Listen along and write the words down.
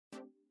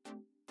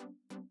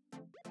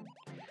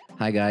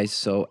Hi guys,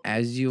 so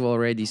as you've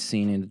already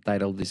seen in the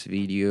title of this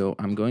video,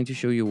 I'm going to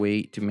show you a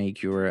way to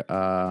make your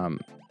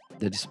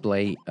the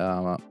display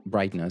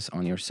brightness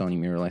on your Sony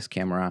mirrorless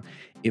camera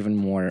even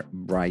more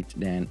bright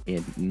than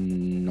it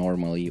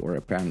normally or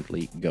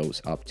apparently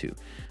goes up to.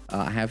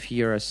 I have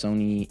here a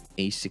Sony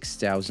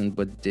a6000,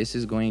 but this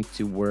is going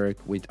to work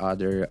with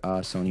other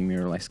Sony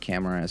mirrorless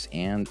cameras,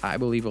 and I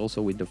believe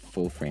also with the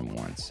full frame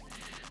ones.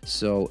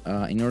 So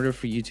in order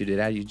for you to do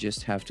that, you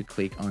just have to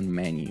click on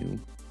menu.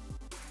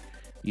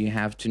 You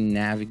have to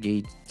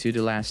navigate to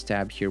the last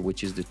tab here,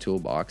 which is the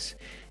toolbox.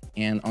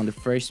 And on the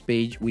first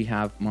page, we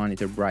have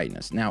monitor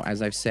brightness. Now,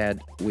 as I've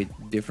said, with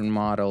different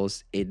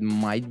models, it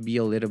might be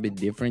a little bit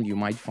different. You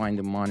might find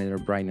the monitor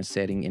brightness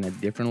setting in a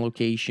different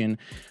location,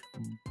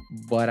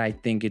 but I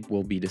think it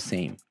will be the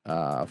same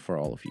for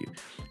all of you.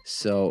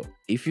 So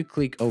if you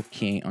click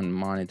OK on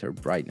monitor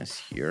brightness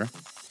here,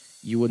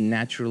 you would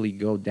naturally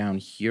go down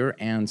here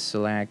and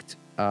select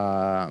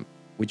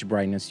which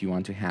brightness you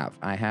want to have.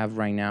 I have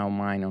right now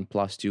mine on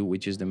 +2,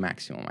 which is the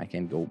maximum. I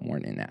can't go more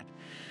than that.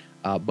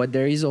 But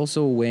there is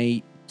also a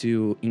way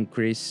to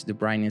increase the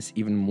brightness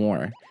even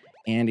more.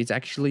 And it's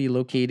actually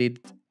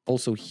located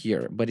also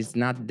here, but it's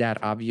not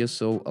that obvious,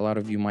 so a lot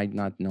of you might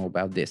not know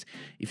about this.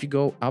 If you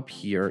go up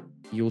here,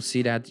 you'll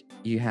see that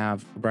you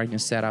have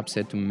brightness setup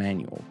set to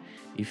manual.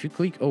 If you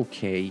click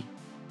OK,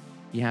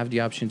 you have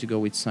the option to go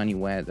with sunny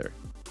weather.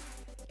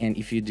 And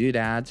if you do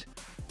that,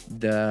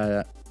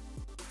 the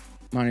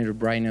monitor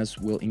brightness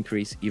will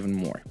increase even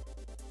more.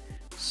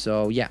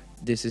 So yeah,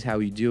 this is how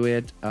you do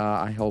it.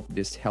 I hope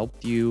this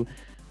helped you.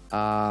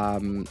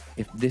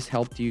 If this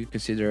helped you,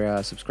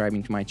 consider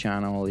subscribing to my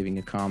channel, leaving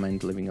a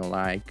comment, leaving a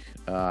like.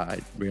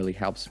 It really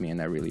helps me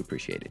and I really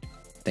appreciate it.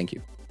 Thank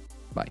you.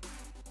 Bye.